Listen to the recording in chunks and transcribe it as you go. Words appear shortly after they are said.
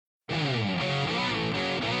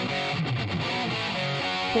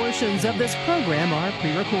Portions of this program are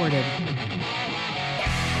pre-recorded.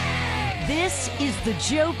 This is the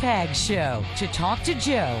Joe Pags Show. To talk to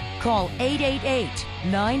Joe, call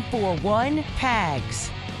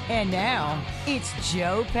 888-941-PAGS. And now, it's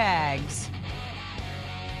Joe Pags.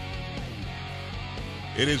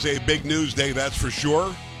 It is a big news day, that's for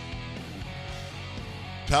sure.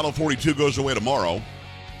 Title 42 goes away tomorrow.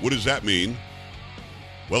 What does that mean?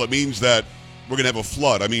 Well, it means that we're going to have a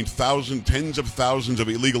flood. I mean, tens of thousands of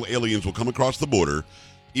illegal aliens will come across the border,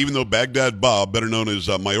 even though Baghdad Bob, better known as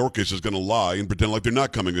Mayorkas, is going to lie and pretend like they're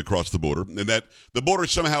not coming across the border, and that the border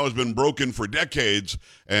somehow has been broken for decades,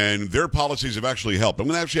 and their policies have actually helped. I'm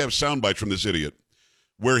going to actually have sound bites from this idiot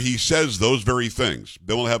where he says those very things.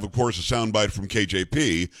 Then we'll have, of course, a sound bite from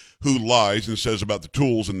KJP, who lies and says about the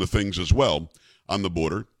tools and the things as well on the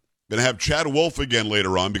border. Going to have Chad Wolf again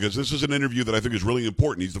later on, because this is an interview that I think is really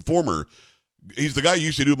important. He's the guy who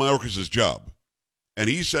used to do Mayorkas' job. And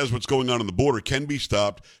he says what's going on the border can be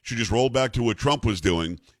stopped, should just roll back to what Trump was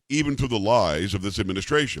doing, even through the lies of this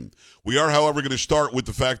administration. We are, however, going to start with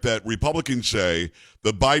the fact that Republicans say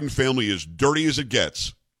the Biden family is dirty as it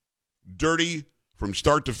gets. Dirty from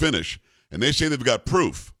start to finish. And they say they've got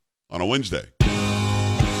proof on a Wednesday.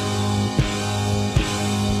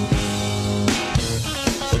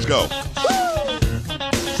 Let's go.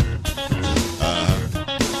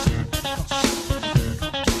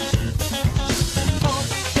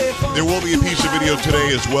 There will be a piece of video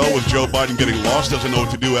today as well with Joe Biden getting lost, doesn't know what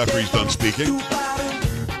to do after he's done speaking.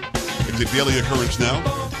 It's a daily occurrence now.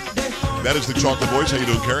 That is the Chocolate Voice. How you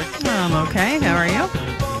doing, Carrie? I'm okay. How are you?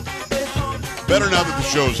 Better now that the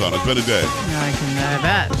show's on. It's been a day. I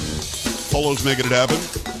bet. Polo's making it happen.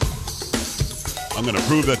 I'm going to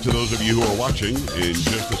prove that to those of you who are watching in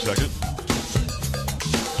just a second.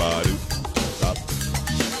 Stop.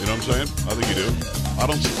 You know what I'm saying? I think you do. I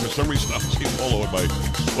don't see, for some reason, I don't see Polo in my...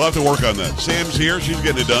 We'll have to work on that. Sam's here. She's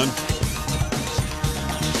getting it done.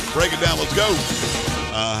 Break it down. Let's go.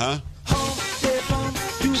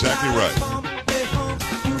 Exactly right.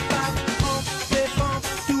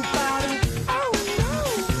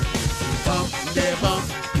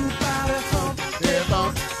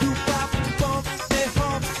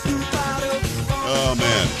 Oh,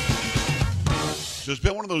 man. So it's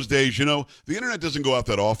been one of those days, you know, the internet doesn't go out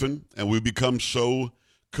that often, and we become so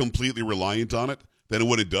completely reliant on it. Then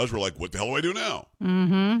when it does, we're like, what the hell do I do now?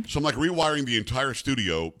 Mm-hmm. So I'm like rewiring the entire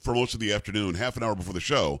studio for most of the afternoon, half an hour before the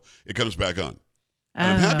show, it comes back on.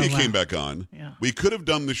 And I'm happy it came back on. Yeah. We could have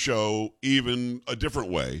done the show even a different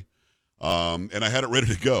way, and I had it ready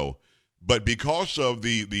to go. But because of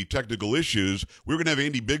the technical issues, we're going to have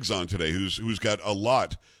Andy Biggs on today, who's got a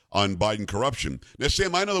lot on Biden corruption. Now,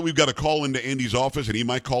 Sam, I know that we've got a call into Andy's office, and he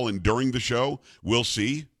might call in during the show. We'll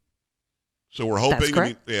see. So we're hoping.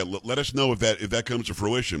 Let us know if that comes to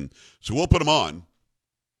fruition. So we'll put him on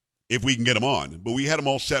if we can get him on. But we had him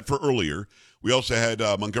all set for earlier. We also had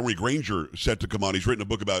Montgomery Granger set to come on. He's written a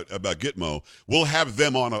book about Gitmo. We'll have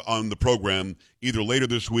them on the program either later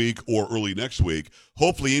this week or early next week.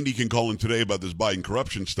 Hopefully, Andy can call in today about this Biden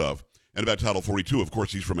corruption stuff and about Title 42. Of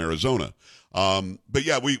course, he's from Arizona. But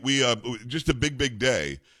yeah, we just a big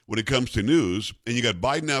day when it comes to news. And you got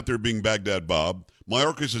Biden out there being Baghdad Bob.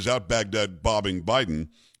 Mayorkas is out Baghdad bobbing Biden.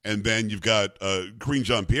 And then you've got Karine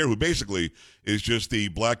Jean-Pierre, who basically is just the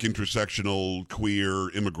black intersectional queer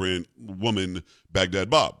immigrant woman Baghdad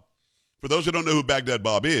Bob. For those who don't know who Baghdad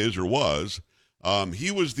Bob is or was,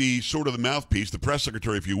 he was the sort of the mouthpiece, the press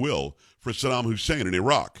secretary, if you will, for Saddam Hussein in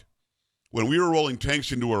Iraq. When we were rolling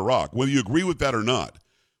tanks into Iraq, whether you agree with that or not,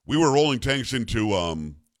 we were rolling tanks into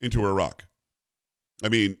Iraq. I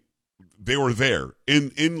mean, they were there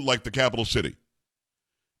in like the capital city.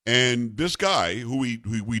 And this guy, who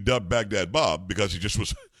we dubbed Baghdad Bob because he just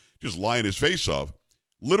was just lying his face off,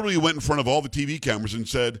 literally went in front of all the TV cameras and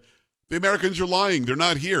said, the Americans are lying. They're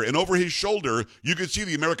not here. And over his shoulder, you could see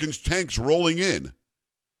the Americans' tanks rolling in.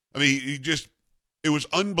 I mean, it was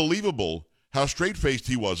unbelievable how straight-faced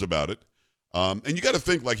he was about it. And you got to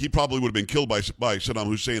think like he probably would have been killed by Saddam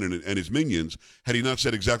Hussein and his minions had he not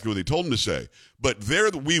said exactly what they told him to say. But there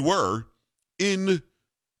we were in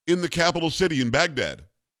the capital city in Baghdad.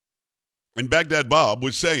 And Baghdad Bob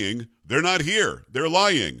was saying, they're not here. They're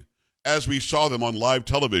lying, as we saw them on live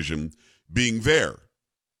television being there.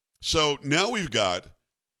 So now we've got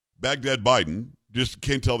Baghdad Biden, just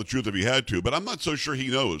can't tell the truth if he had to, but I'm not so sure he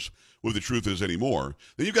knows what the truth is anymore.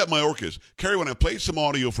 Then you've got Mayorkas. Carrie, when I play some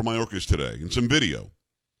audio from Mayorkas today and some video,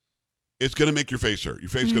 it's going to make your face hurt. Your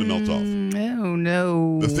face is going to melt off. Oh,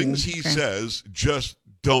 no. The things he says just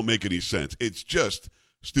don't make any sense. It's just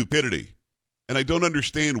stupidity. And I don't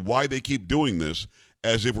understand why they keep doing this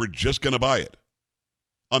as if we're just going to buy it.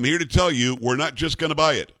 I'm here to tell you we're not just going to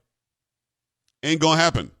buy it. Ain't going to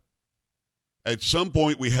happen. At some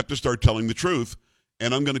point, we have to start telling the truth,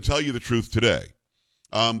 and I'm going to tell you the truth today.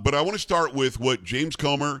 But I want to start with what James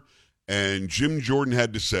Comer and Jim Jordan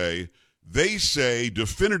had to say. They say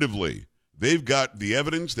definitively they've got the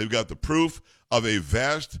evidence, they've got the proof of a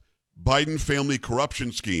vast Biden family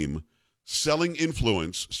corruption scheme, selling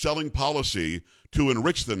influence, selling policy to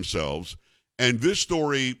enrich themselves. And this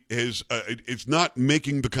story is, it's not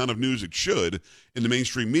making the kind of news it should in the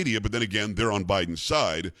mainstream media, but then again, they're on Biden's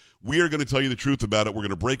side. We are going to tell you the truth about it. We're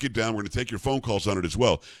going to break it down. We're going to take your phone calls on it as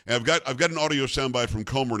well. And I've got an audio soundbite from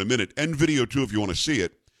Comer in a minute, and video too if you want to see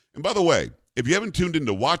it. And by the way, if you haven't tuned in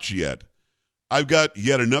to watch yet, I've got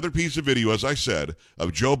yet another piece of video, as I said,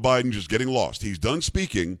 of Joe Biden just getting lost. He's done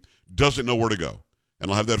speaking, doesn't know where to go. And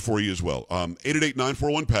I'll have that for you as well.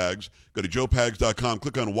 888-941-PAGS. Go to joepags.com.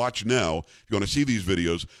 Click on Watch Now if you want to see these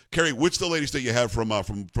videos. Carrie, what's the latest that you have from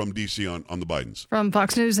D.C. on the Bidens? From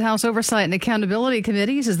Fox News, the House Oversight and Accountability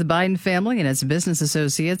Committee says the Biden family and its business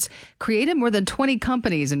associates created more than 20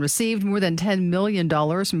 companies and received more than $10 million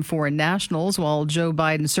from foreign nationals while Joe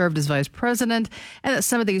Biden served as vice president, and that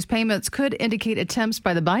some of these payments could indicate attempts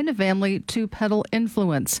by the Biden family to peddle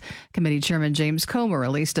influence. Committee Chairman James Comer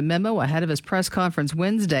released a memo ahead of his press conference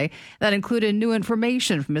Wednesday that included new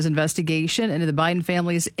information from his investigation into the Biden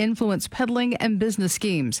family's influence peddling and business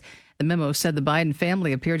schemes. The memo said the Biden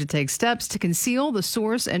family appeared to take steps to conceal the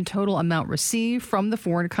source and total amount received from the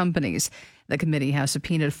foreign companies. The committee has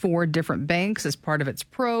subpoenaed 4 different banks as part of its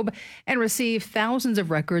probe and received thousands of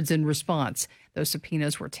records in response. Those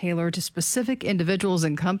subpoenas were tailored to specific individuals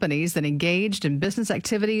and companies that engaged in business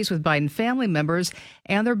activities with Biden family members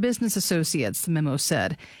and their business associates, the memo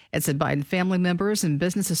said. It said Biden family members and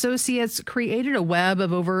business associates created a web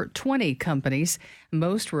of over 20 companies.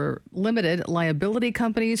 Most were limited liability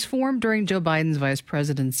companies formed during Joe Biden's vice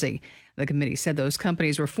presidency. The committee said those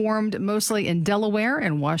companies were formed mostly in Delaware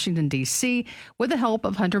and Washington, D.C., with the help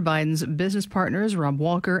of Hunter Biden's business partners, Rob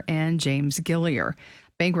Walker and James Gilliar.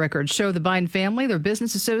 Bank records show the Biden family, their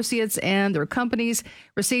business associates, and their companies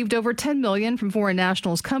received over $10 million from foreign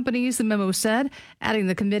nationals companies, the memo said, adding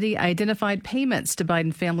the committee identified payments to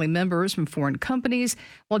Biden family members from foreign companies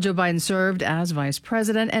while Joe Biden served as vice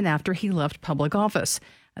president and after he left public office.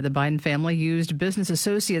 The Biden family used business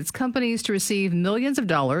associates companies to receive millions of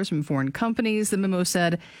dollars from foreign companies, the memo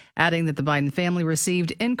said, adding that the Biden family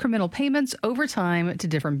received incremental payments over time to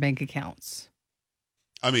different bank accounts.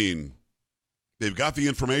 I mean, they've got the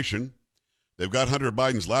information. They've got Hunter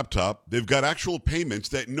Biden's laptop. They've got actual payments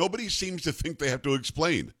that nobody seems to think they have to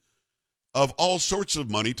explain of all sorts of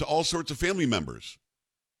money to all sorts of family members.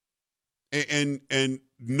 And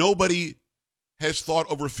nobody has thought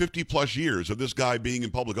over 50 plus years of this guy being in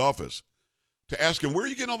public office to ask him, where are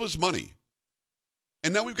you getting all this money?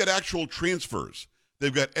 And now we've got actual transfers.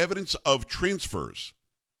 They've got evidence of transfers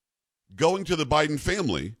going to the Biden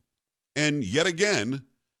family. And yet again,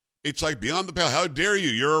 it's like beyond the pale. How dare you?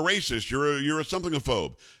 You're a racist. You're a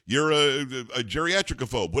something-ophobe. You're a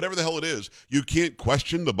geriatric-ophobe. Whatever the hell it is, you can't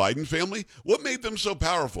question the Biden family. What made them so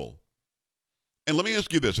powerful? And let me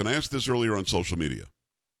ask you this, and I asked this earlier on social media.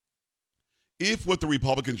 If what the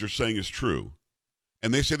Republicans are saying is true,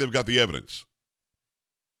 and they say they've got the evidence,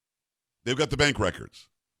 they've got the bank records,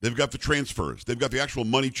 they've got the transfers, they've got the actual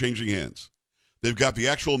money changing hands, they've got the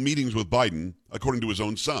actual meetings with Biden, according to his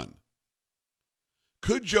own son.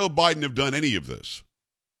 Could Joe Biden have done any of this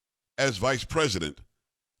as vice president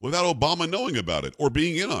without Obama knowing about it or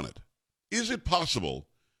being in on it? Is it possible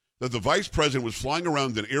that the vice president was flying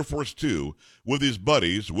around in Air Force Two with his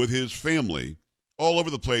buddies, with his family, all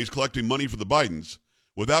over the place collecting money for the Bidens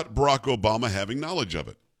without Barack Obama having knowledge of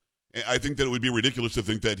it? I think that it would be ridiculous to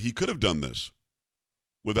think that he could have done this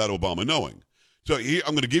without Obama knowing. So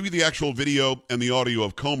I'm going to give you the actual video and the audio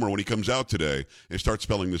of Comer when he comes out today and starts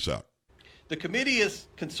spelling this out. The committee is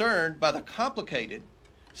concerned by the complicated,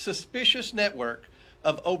 suspicious network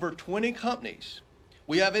of over 20 companies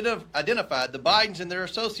we have identified the Bidens and their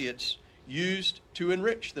associates used to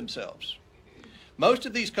enrich themselves. Most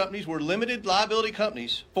of these companies were limited liability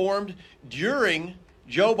companies formed during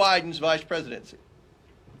Joe Biden's vice presidency.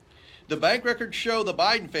 The bank records show the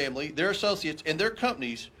Biden family, their associates, and their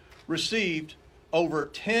companies received over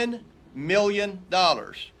 $10 million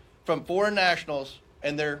from foreign nationals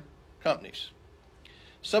and their companies.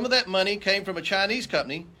 Some of that money came from a Chinese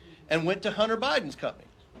company and went to Hunter Biden's company.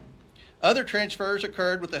 Other transfers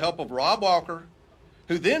occurred with the help of Rob Walker,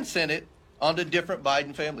 who then sent it on to different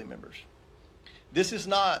Biden family members. This is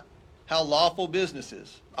not how lawful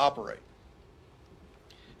businesses operate.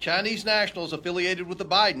 Chinese nationals affiliated with the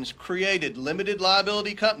Bidens created limited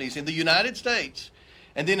liability companies in the United States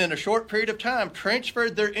and then in a short period of time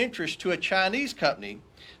transferred their interest to a Chinese company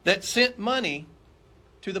that sent money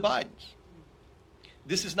to the Bidens.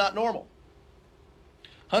 This is not normal.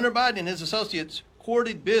 Hunter Biden and his associates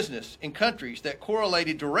courted business in countries that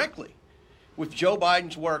correlated directly with Joe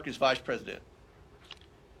Biden's work as vice president.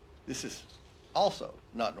 This is also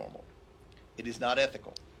not normal. It is not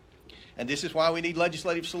ethical. And this is why we need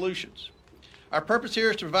legislative solutions. Our purpose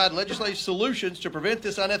here is to provide legislative solutions to prevent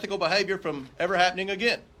this unethical behavior from ever happening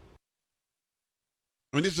again.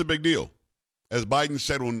 I mean, this is a big deal. As Biden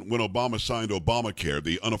said when Obama signed Obamacare,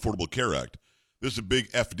 the Unaffordable Care Act, this is a big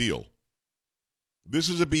F deal. This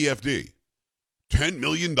is a BFD. $10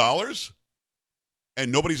 million?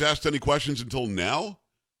 And nobody's asked any questions until now?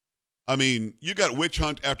 I mean, you got witch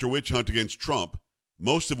hunt after witch hunt against Trump,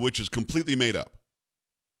 most of which is completely made up.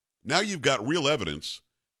 Now you've got real evidence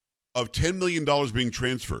of $10 million being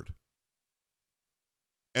transferred.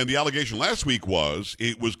 And the allegation last week was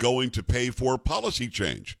it was going to pay for policy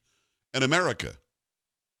change in America.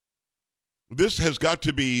 This has got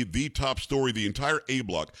to be the top story, the entire A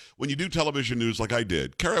block. When you do television news like I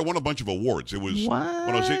did, Carrie, I won a bunch of awards. It was what?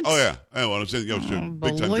 When I was in, oh yeah, when I was in,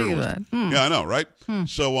 big time journalist. Yeah, I know, right?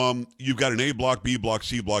 So you've got an A block, B block,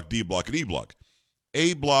 C block, D block, and E block.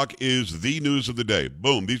 A block is the news of the day.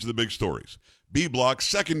 Boom, these are the big stories. B block,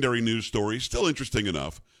 secondary news stories, still interesting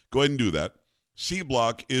enough. Go ahead and do that. C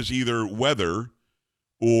block is either weather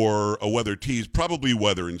or a weather tease, probably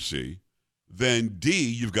weather in C. Then D,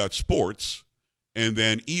 you've got sports. And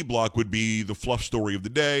then E block would be the fluff story of the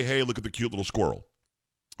day. Hey, look at the cute little squirrel.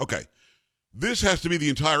 Okay. This has to be the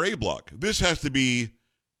entire A block. This has to be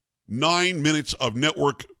 9 minutes of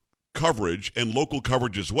network coverage and local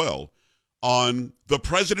coverage as well on the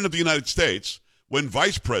President of the United States when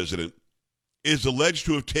Vice President is alleged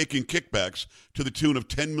to have taken kickbacks to the tune of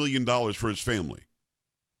 $10 million for his family.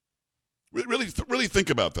 Really think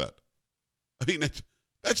about that. I mean,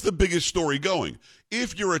 that's the biggest story going.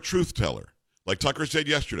 If you're a truth teller, like Tucker said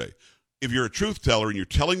yesterday, if you're a truth teller and you're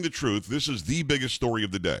telling the truth, this is the biggest story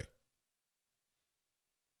of the day.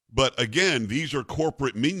 But again, these are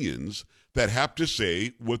corporate minions that have to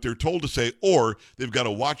say what they're told to say, or they've got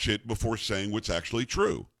to watch it before saying what's actually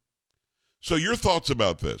true. So your thoughts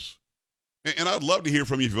about this? And I'd love to hear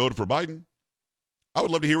from you if you voted for Biden. I would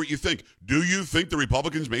love to hear what you think. Do you think the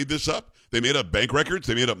Republicans made this up? They made up bank records.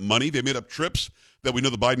 They made up money. They made up trips that we know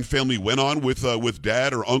the Biden family went on with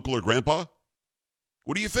dad or uncle or grandpa.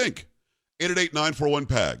 What do you think?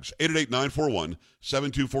 888-941-PAGS. 888-941-7247.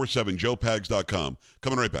 JoePags.com.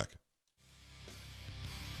 Coming right back.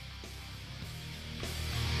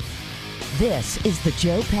 This is the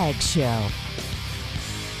Joe Pags Show.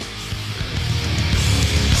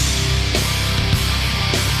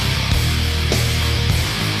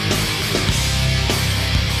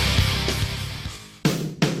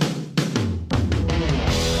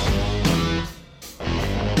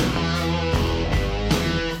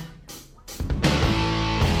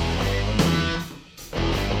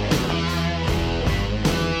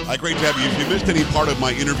 Great to have you. If you missed any part of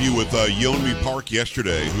my interview with Yeonmi Park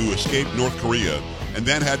yesterday, who escaped North Korea and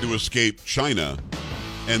then had to escape China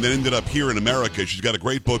and then ended up here in America, she's got a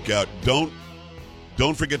great book out. Don't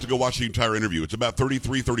forget to go watch the entire interview. It's about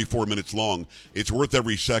 34 minutes long. It's worth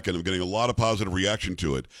every second. I'm getting a lot of positive reaction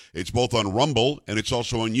to it. It's both on Rumble and it's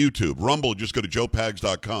also on YouTube. Rumble, just go to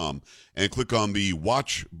joepags.com and click on the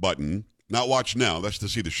watch button. Not watch now. That's to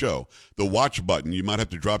see the show. The watch button. You might have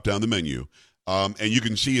to drop down the menu. And you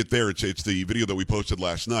can see it there. It's the video that we posted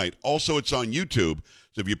last night. Also, it's on YouTube.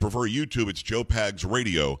 So if you prefer YouTube, it's Joe Pags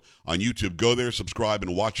Radio on YouTube. Go there, subscribe,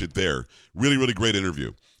 and watch it there. Really, really great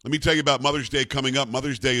interview. Let me tell you about Mother's Day coming up.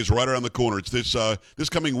 Mother's Day is right around the corner. It's this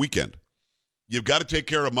coming weekend. You've got to take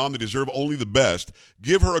care of mom. They deserve only the best.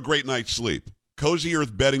 Give her a great night's sleep. Cozy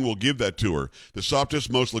Earth Bedding will give that to her. The softest,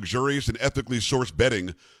 most luxurious, and ethically sourced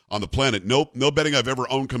bedding on the planet. No bedding I've ever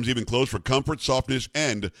owned comes even close for comfort, softness,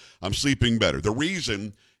 and I'm sleeping better. The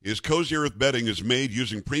reason is Cozy Earth Bedding is made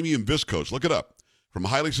using premium viscose. Look it up. From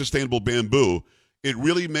highly sustainable bamboo. It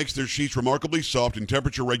really makes their sheets remarkably soft and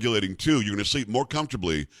temperature regulating too. You're going to sleep more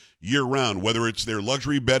comfortably year round, whether it's their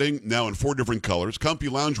luxury bedding, now in 4 different colors, comfy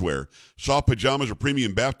loungewear, soft pajamas, or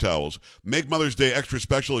premium bath towels. Make Mother's Day extra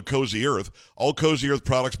special at Cozy Earth. All Cozy Earth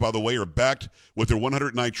products, by the way, are backed with their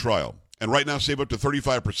 100-night trial. And right now, save up to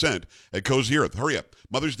 35% at Cozy Earth. Hurry up.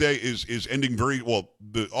 Mother's Day is ending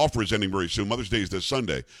the offer is ending very soon. Mother's Day is this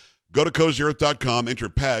Sunday. Go to CozyEarth.com, enter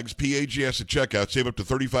PAGS, P-A-G-S at checkout, save up to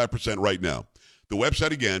 35% right now. The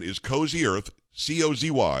website, again, is Cozy Earth,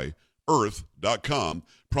 C-O-Z-Y, earth.com.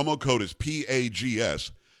 Promo code is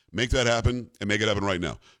PAGS. Make that happen and make it happen right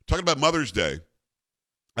now. Talking about Mother's Day,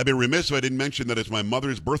 I'd be remiss if I didn't mention that it's my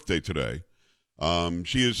mother's birthday today.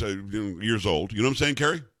 She is years old. You know what I'm saying,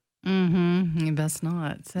 Carrie? Mm-hmm. You best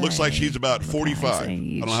not say. Looks like she's about 45. I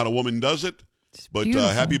don't know how a woman does it, but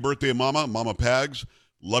happy birthday, Mama. Mama Pags.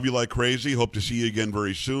 Love you like crazy. Hope to see you again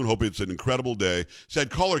very soon. Hope it's an incredible day. Said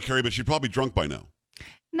call her, Carrie, but she's probably drunk by now.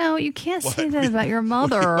 No, you can't say that about your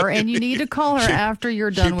mother, and you need to call her after you're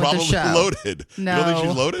done with the show. She probably loaded. No. You don't think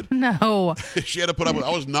she's loaded? No. She had to put up with,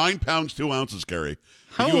 I was 9 pounds, 2 ounces, Carrie.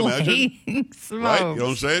 Can you Holy imagine? smokes. Right? You know what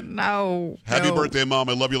I'm saying? No. Happy no. birthday, Mom.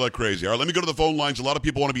 I love you like crazy. All right, let me go to the phone lines. A lot of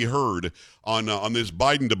people want to be heard on this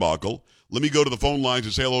Biden debacle. Let me go to the phone lines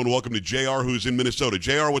and say hello and welcome to JR, who's in Minnesota.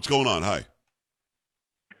 JR, what's going on? Hi.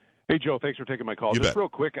 Hey, Joe, thanks for taking my call. You Just bet. real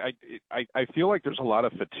quick, I feel like there's a lot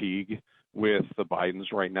of fatigue with the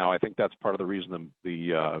Bidens right now. I think that's part of the reason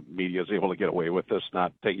the media is able to get away with this,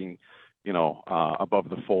 not taking, above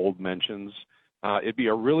the fold mentions. It'd be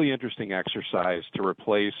a really interesting exercise to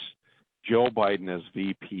replace Joe Biden as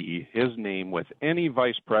VP, his name with any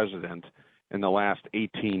vice president in the last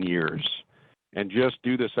 18 years, and just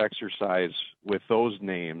do this exercise with those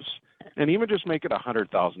names, and even just make it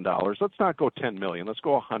 $100,000. Let's not go 10 million. Let's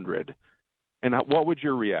go 100. And what would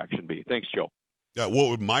your reaction be? Thanks, Joe. Yeah, what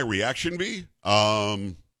would my reaction be?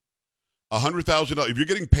 $100,000. If you're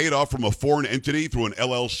getting paid off from a foreign entity through an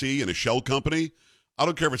LLC and a shell company, I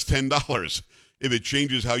don't care if it's $10. If it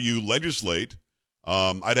changes how you legislate,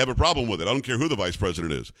 I'd have a problem with it. I don't care who the vice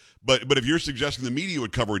president is. But if you're suggesting the media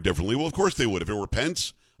would cover it differently, well, of course they would. If it were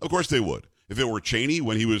Pence, of course they would. If it were Cheney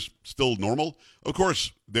when he was still normal, of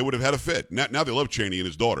course they would have had a fit. Now they love Cheney and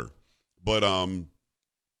his daughter. But I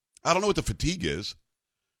don't know what the fatigue is.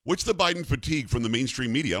 What's the Biden fatigue from the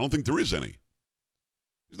mainstream media? I don't think there is any.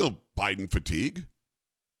 There's no Biden fatigue.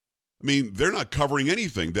 I mean, they're not covering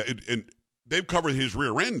anything. And they've covered his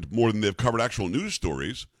rear end more than they've covered actual news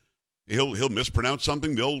stories. He'll mispronounce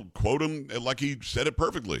something. They'll quote him like he said it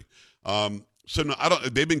perfectly. So no,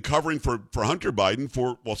 they've been covering for Hunter Biden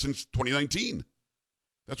since 2019.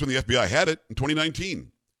 That's when the FBI had it, in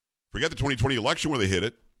 2019. Forget the 2020 election where they hit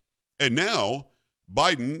it. And now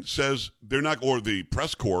Biden says they're not, or the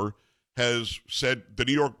press corps has said the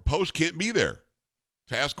New York Post can't be there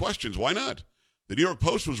to ask questions. Why not? The New York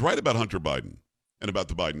Post was right about Hunter Biden and about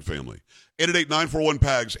the Biden family.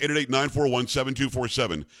 888-941-PAGS,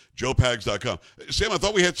 888-941-7247, joepags.com. Sam, I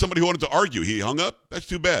thought we had somebody who wanted to argue. He hung up? That's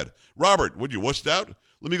too bad. Robert, would you wussed out?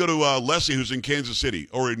 Let me go to Leslie, who's in Kansas City,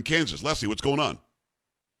 or in Kansas. Leslie, what's going on?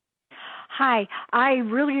 Hi, I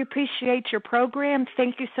really appreciate your program.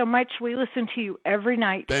 Thank you so much. We listen to you every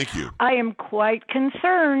night. Thank you. I am quite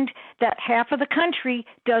concerned that half of the country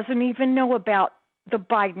doesn't even know about the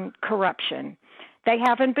Biden corruption. They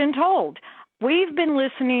haven't been told. We've been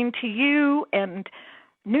listening to you and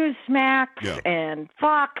Newsmax and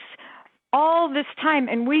Fox all this time,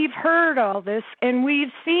 and we've heard all this, and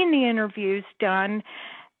we've seen the interviews done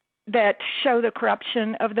that show the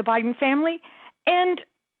corruption of the Biden family, and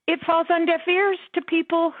it falls on deaf ears to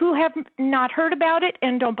people who have not heard about it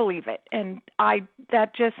and don't believe it. And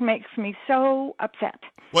that just makes me so upset.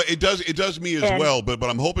 Well, it does me as well, but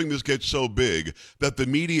I'm hoping this gets so big that the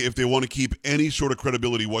media, if they want to keep any sort of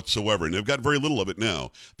credibility whatsoever, and they've got very little of it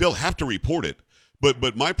now, they'll have to report it.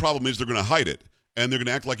 But my problem is they're going to hide it, and they're going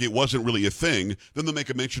to act like it wasn't really a thing. Then they'll make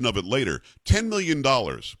a mention of it later. $10 million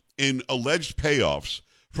in alleged payoffs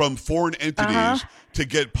from foreign entities to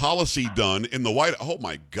get policy done in the White House. Oh,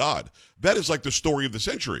 my God. That is like the story of the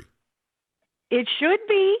century. It should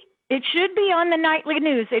be. It should be on the nightly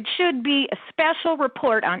news. It should be a special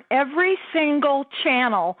report on every single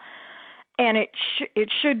channel, and it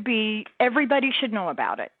should be, everybody should know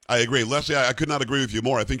about it. I agree. Leslie, I could not agree with you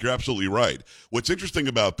more. I think you're absolutely right. What's interesting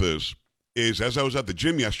about this is, as I was at the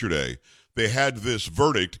gym yesterday, they had this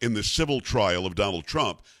verdict in the civil trial of Donald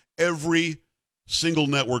Trump. Every single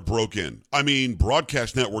network broke in. I mean,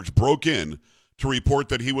 broadcast networks broke in to report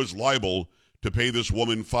that he was liable to pay this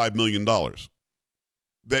woman $5 million.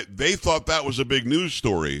 That they thought that was a big news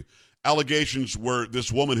story. Allegations where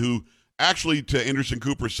this woman who actually to Anderson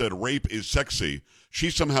Cooper said rape is sexy,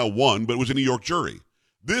 she somehow won, but it was a New York jury.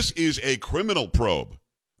 This is a criminal probe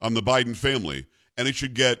on the Biden family, and it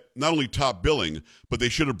should get not only top billing, but they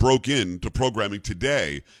should have broke into programming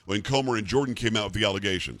today when Comer and Jordan came out with the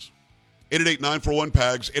allegations.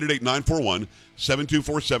 888-941-PAGS, 888-941-7247,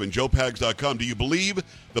 joepags.com. Do you believe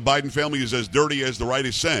the Biden family is as dirty as the right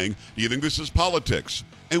is saying? Do you think this is politics?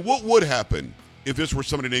 And what would happen if this were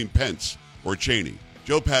somebody named Pence or Cheney?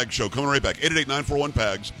 Joe Pags Show, coming right back.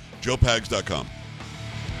 888-941-PAGS, joepags.com.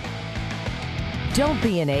 Don't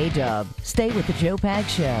be an A-dub. Stay with the Joe Pags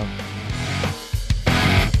Show.